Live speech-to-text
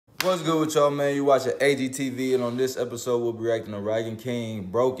What's good with y'all, man? You watching AGTV, and on this episode, we'll be reacting to Rygin King,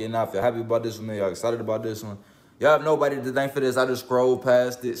 Broken. I feel happy about this one, man. Y'all excited about this one? Y'all have nobody to thank for this. I just scrolled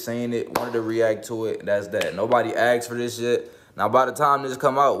past it, seen it, wanted to react to it. That's that. Nobody asked for this shit. Now, by the time this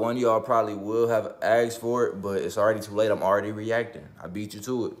come out, one of y'all probably will have asked for it, but it's already too late. I'm already reacting. I beat you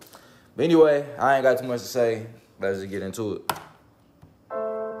to it. But anyway, I ain't got too much to say. Let's just get into it.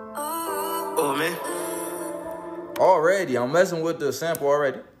 Oh, man. Already, I'm messing with the sample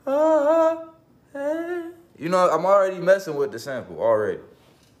already. Hey. You know, I'm already messing with the sample already.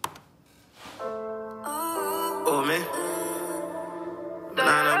 Oh, man.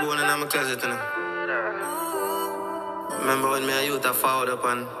 Nah, I'm going in my closet now. Remember when me and youth are forward up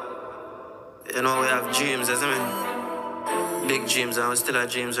and, you know, we have dreams, isn't it? Big dreams, and we still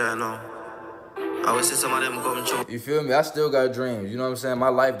have dreams right now. I will see some of them come true. You feel me? I still got dreams. You know what I'm saying? My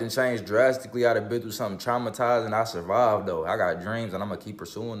life done changed drastically. I'd have been through something traumatizing. I survived, though. I got dreams, and I'm going to keep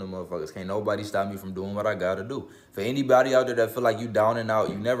pursuing them motherfuckers. Can't nobody stop me from doing what I got to do. For anybody out there that feel like you down and out,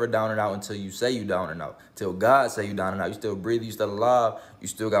 you never down and out until you say you down and out. Till God say you down and out. You still breathing. You still alive. You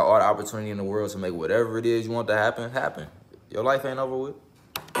still got all the opportunity in the world to make whatever it is you want to happen, happen. Your life ain't over with.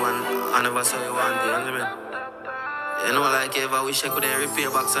 I never saw you one day, you know, like, if I wish I could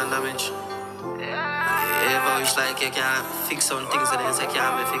repair back some damage. If I wish like you can fix some things that they say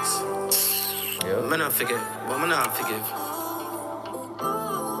can't be fixed. Yep. I'm not forgive, but I'm not forgive.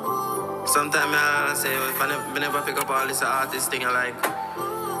 Sometimes I say, if I never pick up all this artist thing, I like,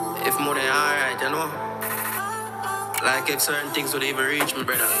 if money alright, you know? Like if certain things would even reach me,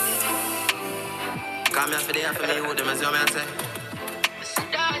 brother. Come here for the for me with them, as you know what I say?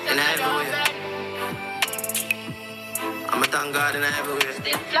 In every way. I'm a thank God in every way.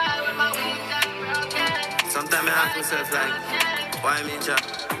 Sometimes I ask myself like, why me, Jack?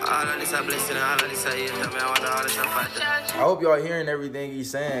 All of this a blessing and all of this a hate. I want all this a fight. I hope y'all hearing everything he's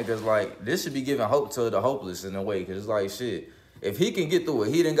saying, because, like, this should be giving hope to the hopeless in a way, because it's like, shit, if he can get through what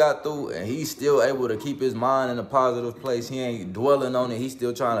he done got through and he's still able to keep his mind in a positive place, he ain't dwelling on it, he's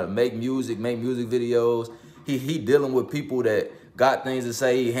still trying to make music videos, he dealing with people that got things to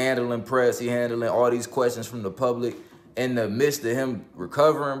say, he handling press, he handling all these questions from the public in the midst of him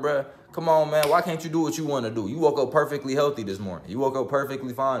recovering, bruh. Come on, man. Why can't you do what you want to do? You woke up perfectly healthy this morning. You woke up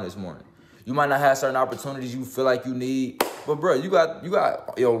perfectly fine this morning. You might not have certain opportunities you feel like you need, but bro, you got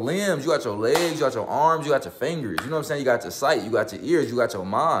your limbs, you got your legs, you got your arms, you got your fingers. You know what I'm saying? You got your sight, you got your ears, you got your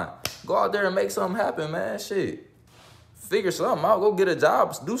mind. Go out there and make something happen, man. Shit. Figure something out. Go get a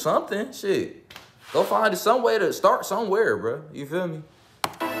job. Do something. Shit. Go find some way to start somewhere, bro. You feel me?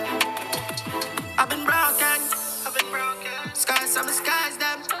 I've been broken. Skies from the skies,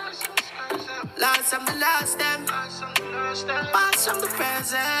 them. Lost from the lost, them. Past from the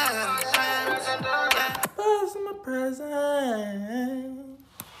present. Past from the present.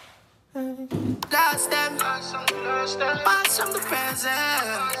 Lost them. Past from the present.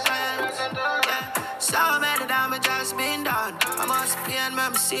 So many damage has been done. I must be and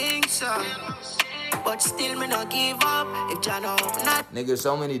I'm sing some. But still me not give up. If I know not. Nigga,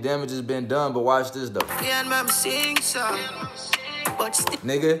 so many damages been done, but watch this though. And I'm sing some. But still.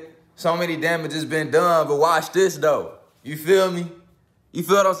 Nigga, so many damages been done, but watch this though. You feel me? You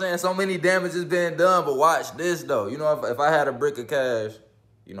feel what I'm saying? So many damages been done, but watch this though. You know, if I had a brick of cash,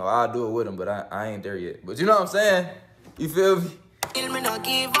 you know, I'd do it with him, but I ain't there yet. But you know what I'm saying? You feel me? Still me not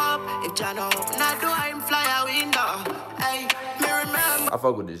give up. If I know not do I'm fly a window. Hey, me remember. I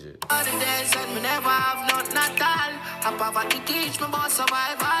fuck with this shit. All the days and me never have nothing at all. I poverty teach me about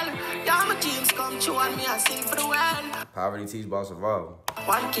survival. Yeah, my dreams come true and me I sing for the world. Poverty teach about survival.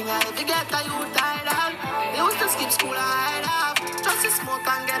 One king I had to get a youth idol. They used to skip school and hide off. Just to smoke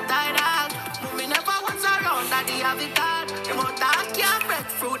and get tired of. But me never was around that they have it all. The more that can't break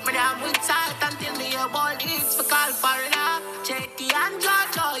fruit, me damn with salt until me a ball eats for call for it up. JT and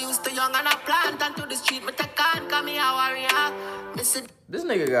Georgia used to young and a plant and to the street, but I can't come here a warrior. This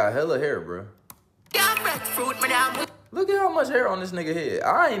nigga got hella hair, bro. Can't break fruit, me damn with. Look at how much hair on this nigga head.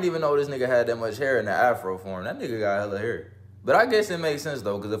 I ain't even know this nigga had that much hair in the afro form. That nigga got hella hair. But I guess it makes sense,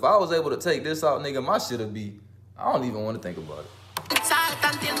 though, because if I was able to take this out, nigga, my shit'll be... I don't even want to think about it.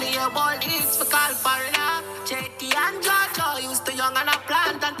 Until me a ball eats for call for it up. JT and Georgia used to young and a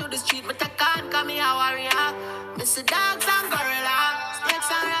plant and to the street, but I can't come here a warrior. Mr. Dogs and Gorilla.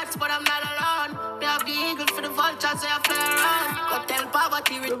 Snakes and rats, but I'm not alone. We have the eagle for the vultures, they fly around. Go tell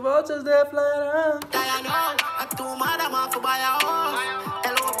poverty. The vultures, they fly around. I know. I too mad, I'm off for buy a house.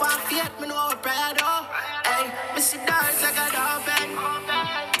 Tell hope and faith, me know what prayer do. Hey, Mr. Dogs, I got open.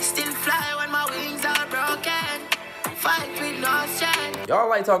 Still fly when my wings are broken. Fight with no strength. Y'all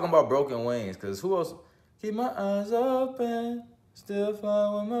like talking about broken wings, because who else? Keep my eyes open. Still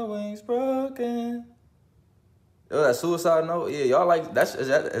fly with my wings broken. Oh, that suicide note? Yeah, y'all like, is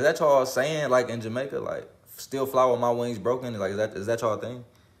that y'all saying, like, in Jamaica? Like, still fly with my wings broken? Like, is that y'all thing?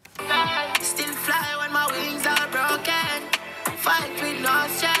 Still fly when my wings are broken. Fight with no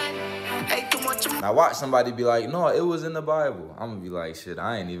strength. Hey, too much. Now watch somebody be like, no, it was in the Bible. I'm gonna be like, shit,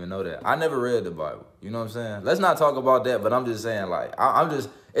 I ain't even know that. I never read the Bible. You know what I'm saying? Let's not talk about that, but I'm just saying, like,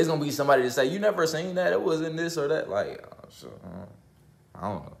 it's gonna be somebody to say, you never seen that? It was in this or that. Like, I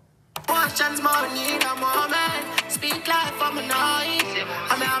don't know. Questions more need a moment. Speak life from a noise.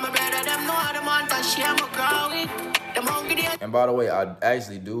 I'm a better them know the month I share my growing. The monkey. And by the way, I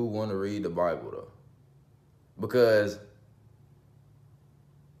actually do want to read the Bible though. Because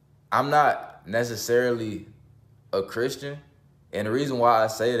I'm not necessarily a Christian. And the reason why I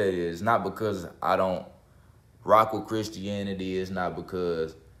say that is not because I don't rock with Christianity. It's not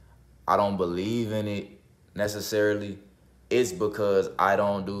because I don't believe in it necessarily. It's because I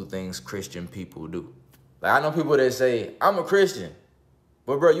don't do things Christian people do. Like, I know people that say, I'm a Christian.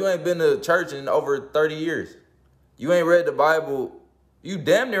 But bro, you ain't been to church in over 30 years. You ain't read the Bible. You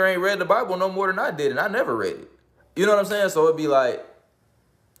damn near ain't read the Bible no more than I did, and I never read it. You know what I'm saying? So it'd be like,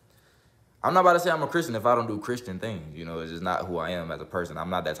 I'm not about to say I'm a Christian if I don't do Christian things. You know, it's just not who I am as a person. I'm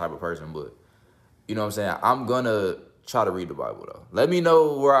not that type of person, but you know what I'm saying? I'm gonna try to read the Bible though. Let me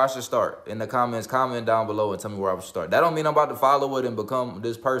know where I should start in the comments. Comment down below and tell me where I should start. That don't mean I'm about to follow it and become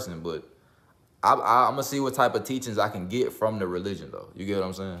this person, but I'm gonna see what type of teachings I can get from the religion though. You get what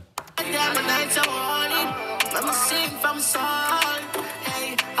I'm saying? I'ma sing from soul.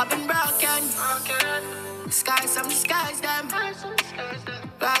 Hey, I've been broken. Skies, some skies them.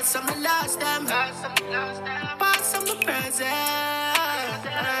 Lost some, lost them. Past some, the present.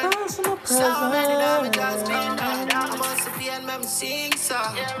 So many damages been done. I must be and me sing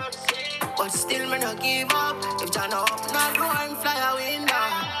song. But still me no give up. If John open a door and fly a window.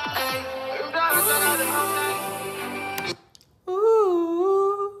 Hey,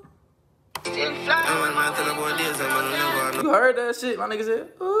 you heard that shit? My nigga said,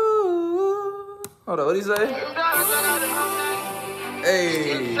 ooh. Hold on, what'd he say?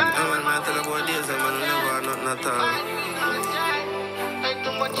 Hey.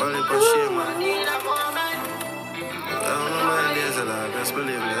 only for shame, man. I don't know my days of that. Just believe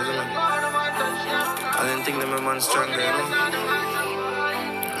me, isn't it? I didn't think that my man's stronger, you know?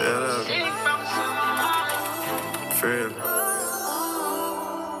 Yeah, for real.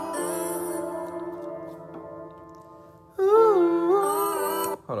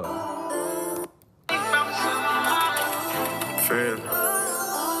 Hold on. For real.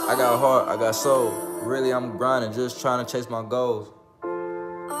 I got heart, I got soul. Really, I'm grinding, just trying to chase my goals.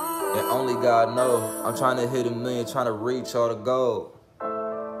 And only God knows. I'm trying to hit 1 million, trying to reach all the gold.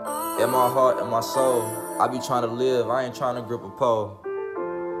 In my heart and my soul, I be trying to live, I ain't trying to grip a pole.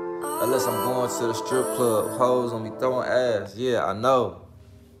 Unless I'm going to the strip club, hoes gonna be throwing ass. Yeah, I know.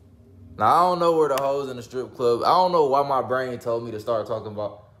 Now, I don't know where the hoes in the strip club, I don't know why my brain told me to start talking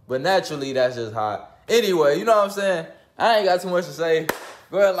about, but naturally, that's just hot. Anyway, you know what I'm saying? I ain't got too much to say.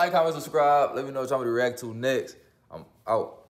 Go ahead, like, comment, subscribe. Let me know what y'all want me to react to next. I'm out.